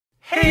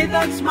Hey,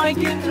 that's Mike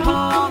and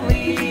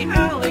Holly,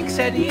 Alex,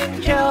 Eddie,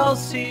 and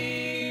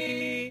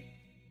Kelsey.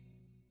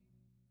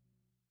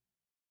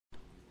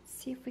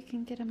 See if we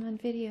can get him on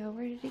video.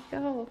 Where did he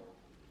go?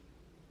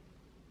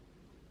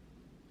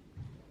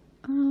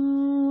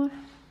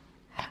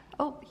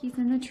 Oh, he's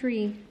in the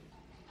tree.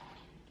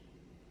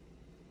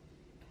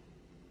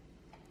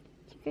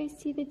 Do you guys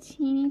see the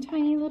teeny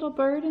tiny little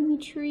bird in the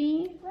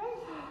tree?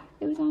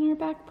 It was on our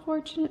back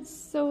porch and it's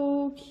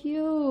so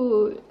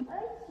cute.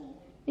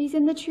 He's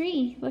in the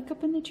tree. Look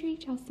up in the tree,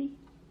 Chelsea.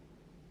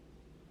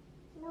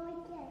 No, I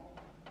did.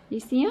 You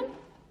see him?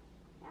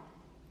 Yeah.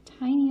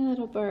 Tiny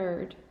little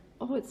bird.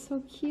 Oh, it's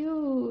so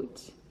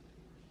cute.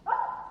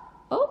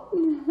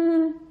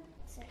 Oh.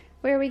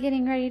 Where are we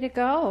getting ready to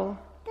go?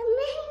 The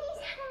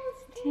Mimi's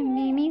house. To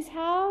Mimi's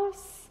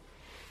house.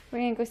 We're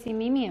going to go see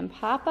Mimi and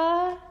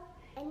Papa.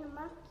 And the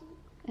monkey.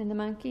 And the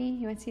monkey.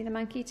 You want to see the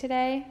monkey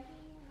today?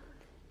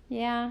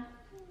 Yeah.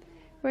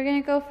 We're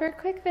going to go for a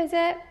quick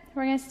visit.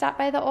 We're going to stop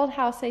by the old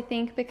house, I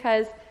think,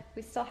 because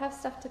we still have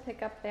stuff to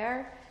pick up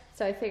there.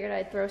 So I figured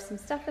I'd throw some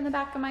stuff in the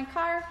back of my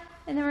car,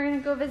 and then we're going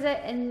to go visit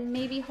and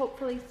maybe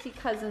hopefully see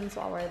cousins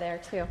while we're there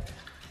too.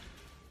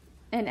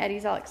 And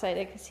Eddie's all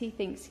excited because he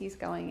thinks he's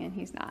going and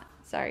he's not.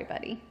 Sorry,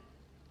 buddy.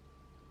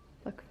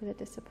 Look for the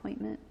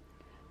disappointment.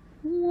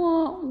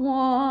 Wah,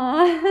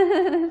 wah.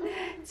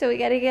 So we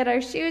got to get our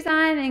shoes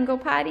on and go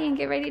potty and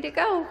get ready to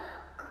go.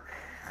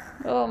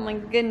 Oh my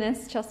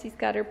goodness, Chelsea's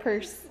got her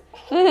purse.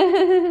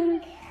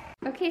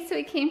 Okay, so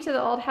we came to the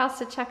old house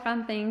to check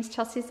on things.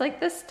 Chelsea's like,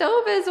 the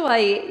stove is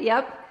white.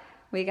 Yep,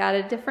 we got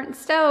a different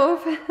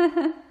stove.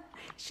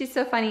 She's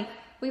so funny.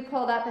 We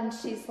pulled up and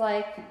she's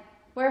like,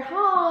 we're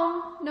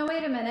home. No,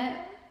 wait a minute.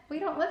 We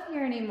don't live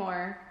here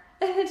anymore.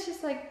 And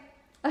she's like,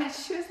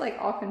 she was like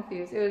all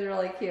confused. It was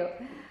really cute.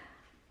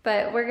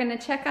 But we're gonna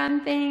check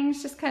on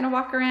things, just kind of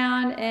walk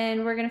around,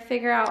 and we're gonna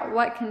figure out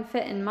what can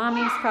fit in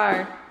Mommy's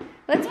car.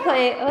 Let's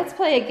play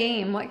a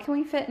game. What can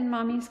we fit in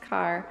Mommy's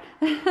car?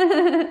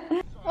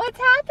 What's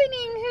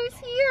happening? Who's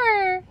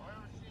here?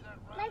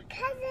 My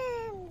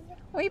cousins.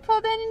 We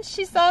pulled in and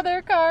she saw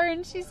their car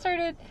and she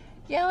started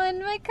yelling,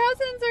 my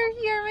cousins are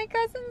here, my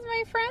cousins,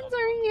 my friends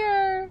are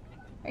here.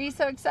 Are you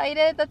so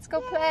excited? Let's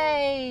go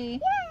play.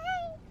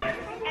 Yay!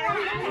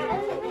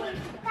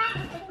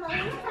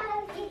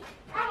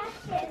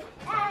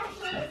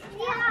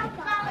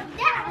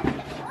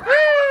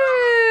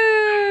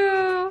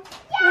 Woo!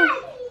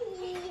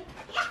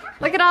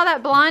 Look at all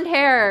that blonde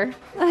hair.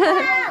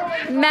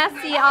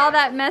 Messy, all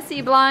that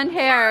messy blonde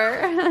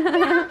hair.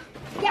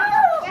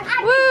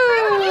 Woo!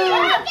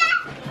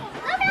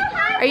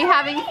 Are you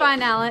having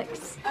fun,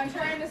 Alex? I'm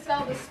trying to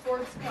sell the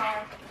sports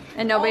car.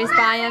 And nobody's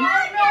buying?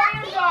 $1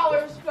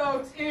 million,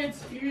 folks.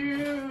 It's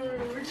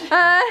huge.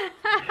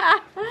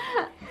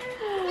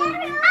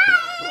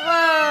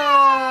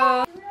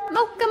 Whoa!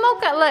 Mocha,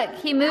 mocha. Look,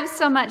 he moves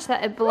so much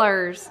that it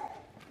blurs.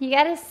 You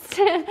gotta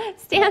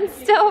stand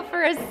still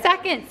for a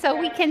second so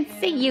we can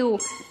see you.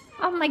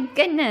 Oh my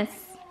goodness.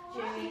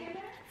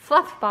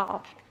 Fluff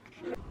ball.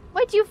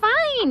 What'd you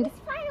find? I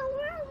found a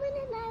worm and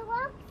then I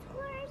walked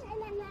squares and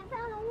then I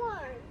found a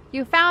worm.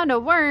 You found a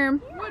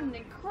worm. What an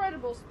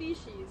incredible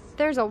species.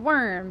 There's a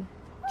worm.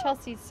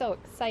 Chelsea's so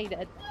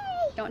excited.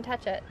 Yay! Don't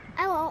touch it.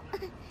 I won't.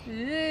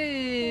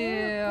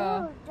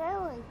 Ew.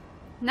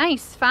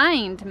 Nice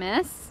find,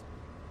 miss.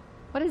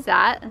 What is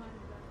that?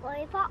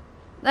 Lollipop.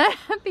 A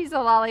piece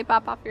of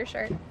lollipop off your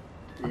shirt.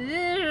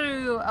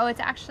 Ew. Oh, it's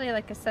actually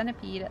like a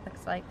centipede, it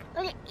looks like.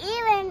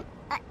 Even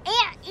an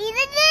ant eating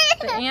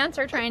it. The ants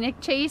are trying to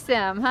chase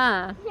him,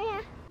 huh?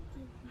 Yeah.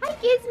 Hi,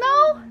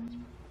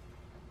 Gizmo.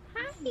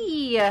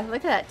 Hi.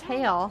 Look at that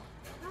tail.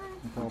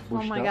 Oh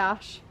my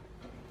gosh.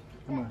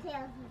 Come on.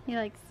 He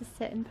likes to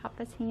sit in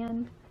Papa's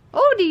hand.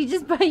 Oh, did he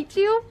just bite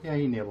you? Yeah,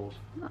 he nibbles.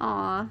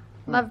 Aw,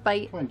 love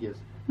bite. Come on, Giz.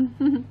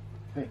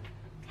 Hey.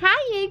 Hi,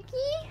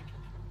 Iggy.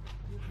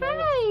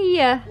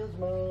 Hi.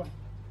 Gizmo.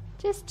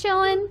 Just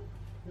chilling.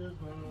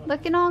 Gizmo.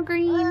 Looking all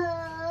green.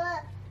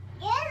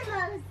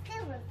 Gizmo's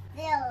super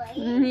silly.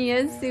 He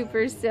is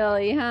super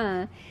silly,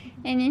 huh?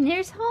 And then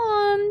there's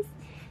Holmes.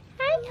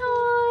 Hi,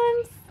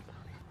 Holmes.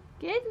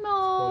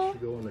 Gizmo. Supposed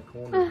to go in the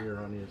corner here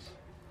on his.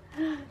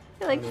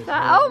 He likes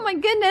that. Oh my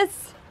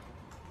goodness.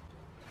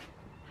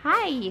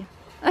 Hi.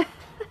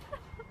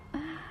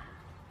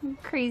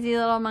 Crazy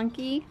little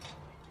monkey.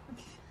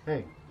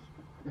 Hey.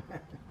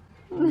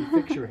 You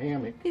fix your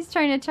hammock. He's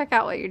trying to check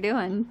out what you're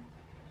doing.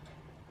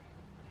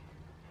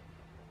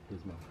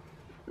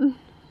 Gizmo.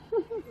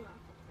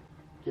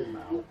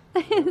 Gizmo.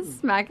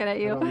 Smacking at I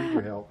you. don't need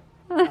your help.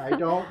 I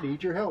don't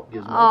need your help,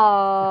 Gizmo.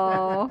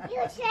 Oh.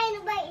 You're trying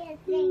to bite your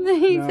thing.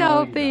 He's No,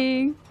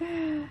 helping.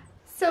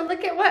 So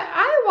look at what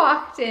I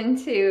walked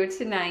into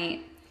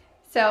tonight.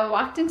 So I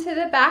walked into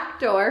the back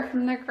door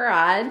from the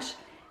garage,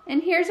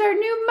 and here's our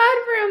new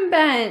mudroom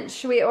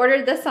bench. We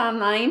ordered this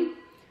online.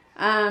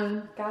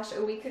 Gosh,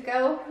 a week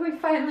ago. We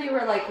finally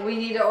were like, we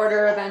need to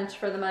order a bench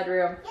for the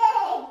mudroom.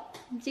 Yay!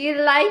 Do you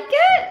like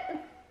it?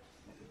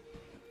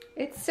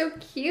 It's so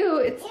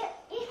cute. It's You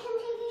can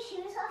take your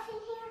shoes off in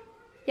here?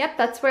 Yep,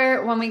 that's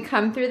where when we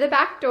come through the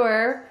back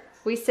door,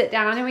 we sit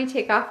down and we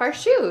take off our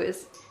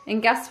shoes.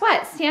 And guess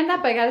what? Stand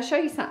up, I gotta show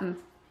you something.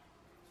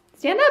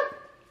 Stand up.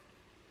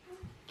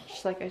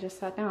 Just like I just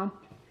sat down.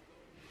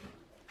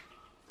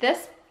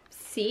 This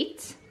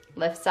seat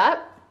lifts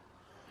up,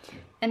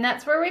 and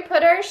that's where we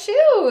put our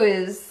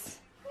shoes.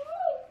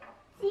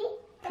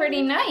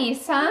 Pretty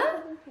nice, huh?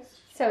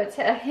 So it's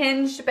a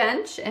hinged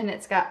bench, and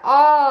it's got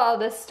all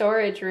the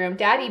storage room.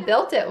 Daddy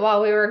built it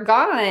while we were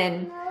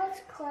gone. No,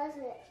 it's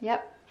closet.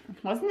 Yep.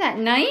 Wasn't that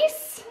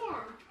nice? Yeah.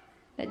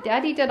 That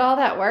Daddy did all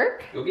that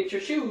work? Go get your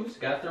shoes.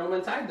 Gotta throw them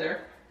inside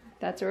there.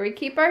 That's where we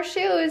keep our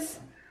shoes.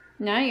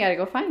 Now you gotta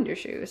go find your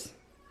shoes.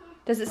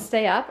 Does it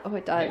stay up? Oh,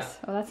 it does. Yeah.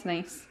 Oh, that's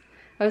nice.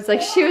 I was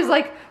like, she was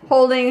like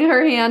holding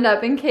her hand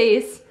up in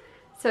case.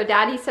 So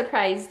Daddy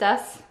surprised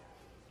us.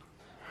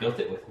 Built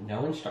it with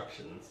no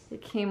instructions.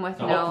 It came with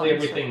So no hopefully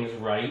everything's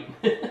right.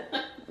 It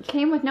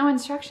came with no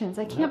instructions.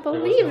 I can't There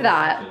was believe no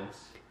that.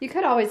 instructions. You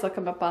could always look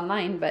them up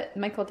online, but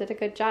Michael did a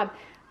good job.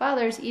 Wow,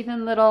 there's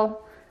even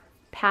little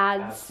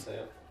pads. That's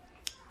it.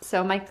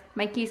 So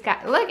Mikey's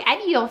got, look,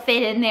 Eddie will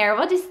fit in there.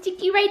 We'll just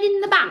stick you right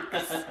in the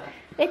box.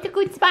 It's a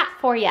good spot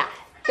for you.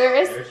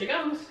 There she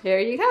comes. There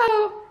you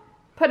go.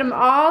 Put them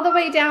all the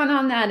way down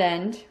on that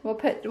end.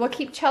 We'll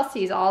keep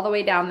Chelsea's all the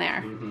way down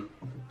there. Mm-hmm.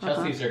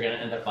 Chelsea's are gonna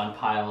end up on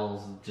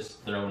piles,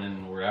 just thrown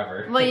in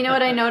wherever. Well, you know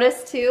what I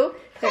noticed too?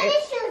 Put your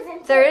shoes in.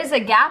 There is a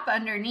gap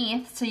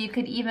underneath, so you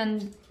could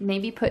even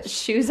maybe put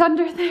shoes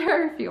under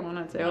there if you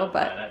wanted to, No,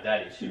 but not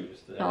Daddy's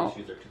shoes. The No. Daddy's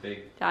shoes are too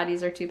big.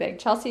 Daddy's are too big.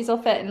 Chelsea's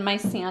will fit, and my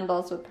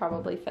sandals would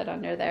probably fit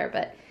under there,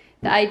 but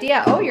the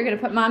idea, oh, you're gonna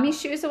put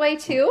Mommy's shoes away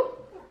too?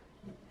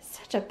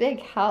 Such a big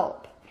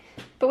help.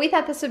 But we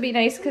thought this would be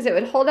nice because it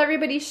would hold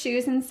everybody's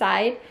shoes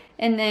inside,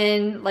 and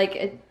then like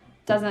it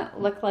doesn't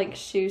look like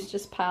shoes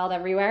just piled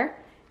everywhere.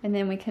 And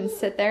then we can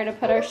sit there to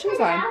put our shoes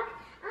on. I'm gonna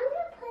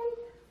play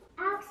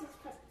Alex's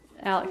foot.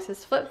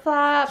 Alex's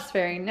flip-flops,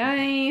 very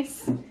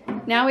nice.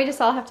 Now we just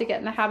all have to get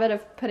in the habit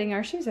of putting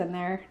our shoes in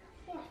there.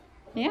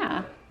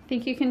 Yeah.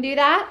 Think you can do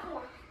that?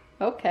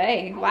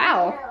 Okay.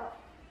 Wow.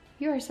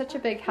 You are such a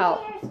big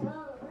help. There's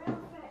no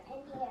room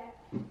for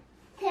in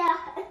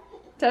here.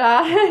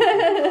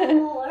 Ta-da.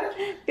 More.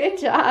 Good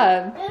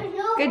job. There's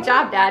no Good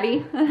job,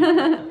 Daddy.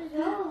 There's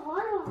no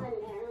water in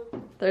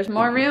there. There's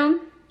more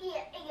room?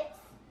 Yes.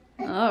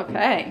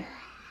 Okay.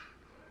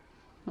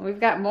 We've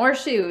got more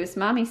shoes.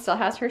 Mommy still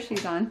has her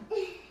shoes on.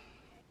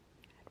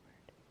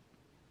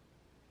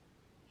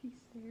 He's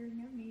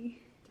staring at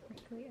me,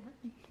 directly at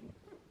me.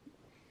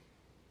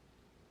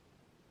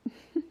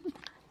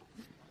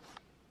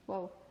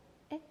 Whoa.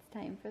 It's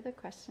time for the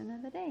question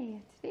of the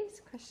day.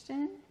 Today's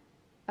question,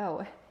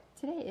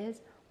 today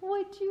is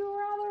Would You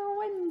Rather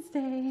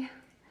Wednesday.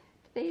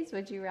 Today's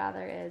Would You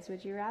Rather is,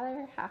 would you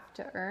rather have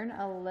to earn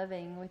a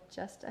living with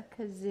just a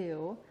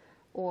kazoo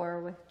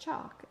or with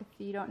chalk? If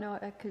you don't know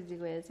what a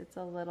kazoo is, it's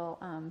a little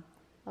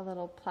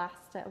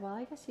plastic, well,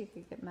 I guess you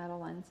could get metal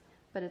ones,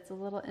 but it's a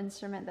little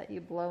instrument that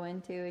you blow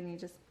into and you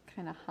just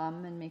kind of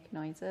hum and make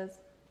noises.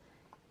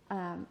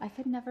 I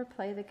could never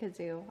play the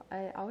kazoo.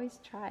 I always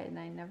tried and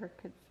I never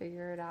could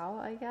figure it out,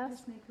 I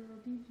guess.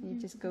 You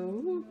just go,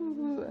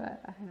 ooh,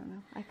 I don't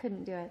know. I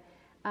couldn't do it.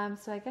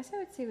 So I guess I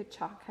would say with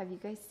chalk. Have you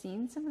guys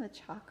seen some of the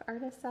chalk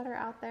artists that are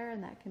out there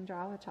and that can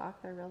draw with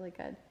chalk? They're really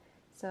good.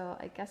 So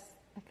I guess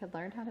I could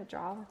learn how to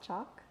draw with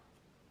chalk,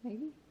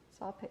 maybe?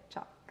 So I'll pick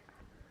chalk.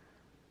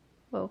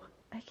 Whoa,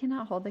 I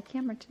cannot hold the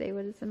camera today.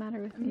 What is the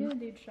matter with I'm me? gonna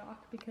do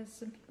chalk because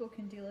some people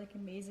can do like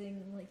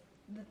amazing, like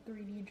the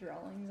 3D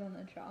drawings on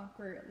the chalk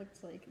where it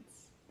looks like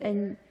it's there.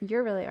 And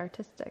you're really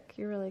artistic.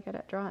 You're really good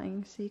at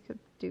drawing, so you could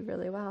do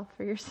really well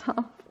for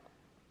yourself.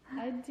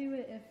 I'd do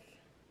it if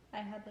I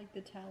had like the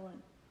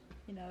talent,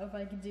 you know, if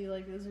I could do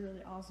like those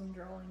really awesome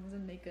drawings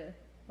and make a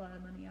lot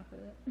of money off of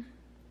it.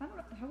 I don't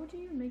know, how would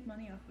you even make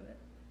money off of it?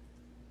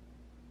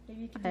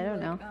 Maybe you could do I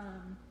don't like, know.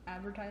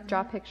 Advertising.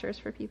 Draw pictures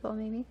for people,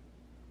 maybe?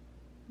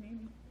 Maybe.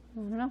 I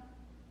don't know.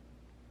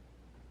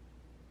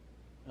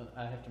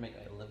 I have to make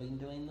a living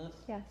doing this?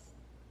 Yes.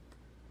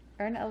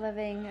 Earn a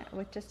living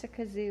with just a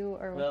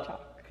kazoo or with Well,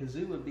 chalk.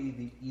 kazoo would be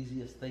the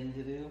easiest thing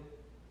to do,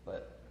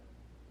 but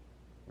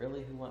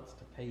really, who wants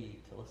to pay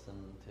to listen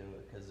to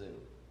a kazoo?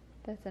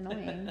 That's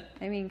annoying.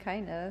 I mean,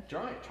 kind of.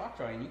 Chalk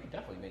drawing, you could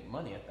definitely make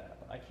money at that,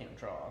 but I can't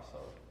draw, so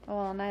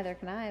Well, neither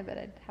can I, but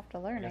I'd have to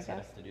learn, I I guess I'd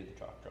guess. have to do the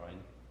chalk drawing.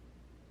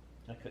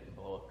 I couldn't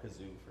blow a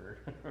kazoo for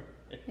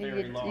You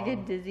very get, long. you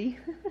get dizzy.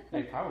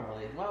 They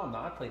probably, well, no,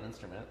 I play an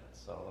instrument,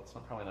 so it's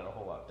probably not a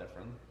whole lot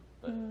different,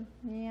 but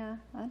Yeah,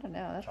 I don't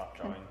know. That's chalk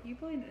kind drawing, You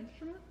play an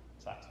instrument?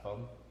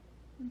 saxophone.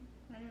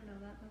 I didn't know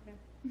that.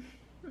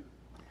 Okay.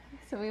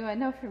 So we want to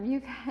know from you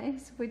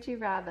guys, would you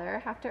rather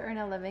have to earn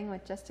a living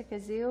with just a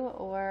kazoo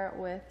or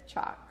with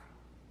chalk?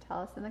 Tell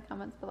us in the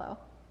comments below.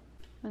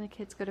 When the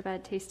kids go to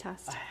bed, taste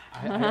test.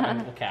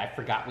 Okay, I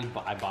forgot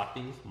I bought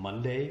these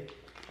Monday,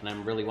 and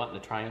I'm really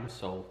wanting to try them,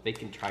 so they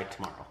can try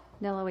tomorrow.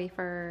 Vanilla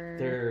wafer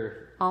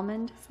They're,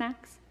 almond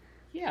snacks.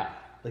 yeah,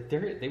 like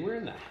they were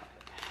in the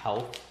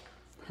health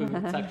food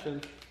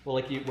section. Well,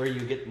 like where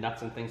you get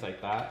nuts and things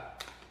like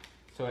that.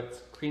 So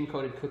it's cream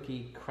coated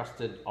cookie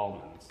crusted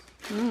almonds.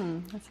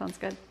 That sounds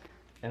good.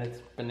 And it's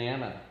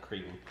banana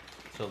cream.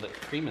 So the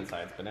cream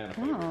inside is banana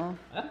flavor.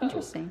 Oh,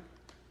 interesting.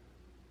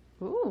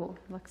 Ooh,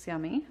 looks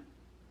yummy.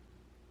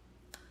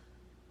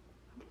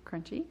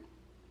 Crunchy.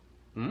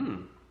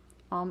 Mmm.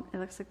 It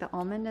looks like the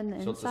almond in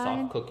the So inside. it's a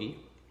soft cookie.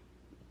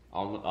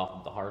 Almond,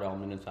 the hard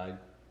almond inside.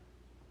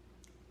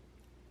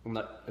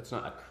 It's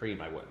not a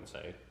cream, I wouldn't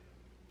say.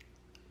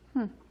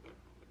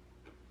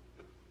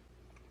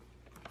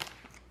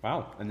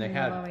 Wow, and they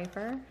Vanilla had,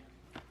 wafer.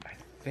 I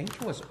think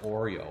it was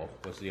Oreo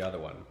was the other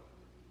one.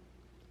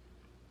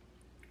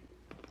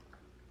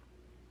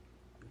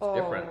 It's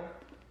different.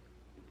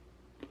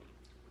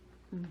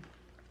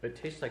 It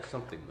tastes like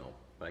something though,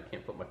 but I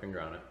can't put my finger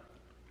on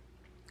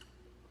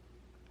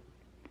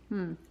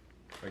it.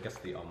 I guess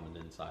the almond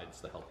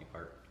inside's the healthy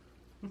part.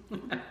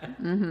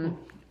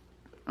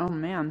 Oh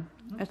man,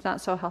 it's not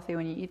so healthy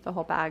when you eat the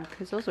whole bag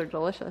because those are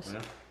delicious.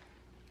 Yeah.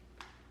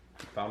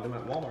 Found them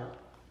at Walmart.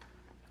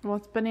 Well,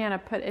 it's banana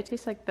pudding. It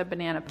tastes like the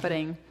banana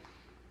pudding.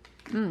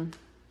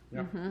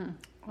 Yeah.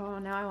 Oh,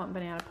 now I want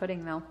banana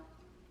pudding though.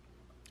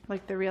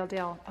 Like the real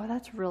deal. Oh,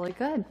 that's really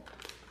good.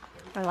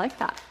 I like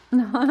that.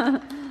 Big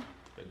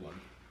one.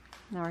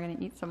 Now we're gonna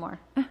eat some more.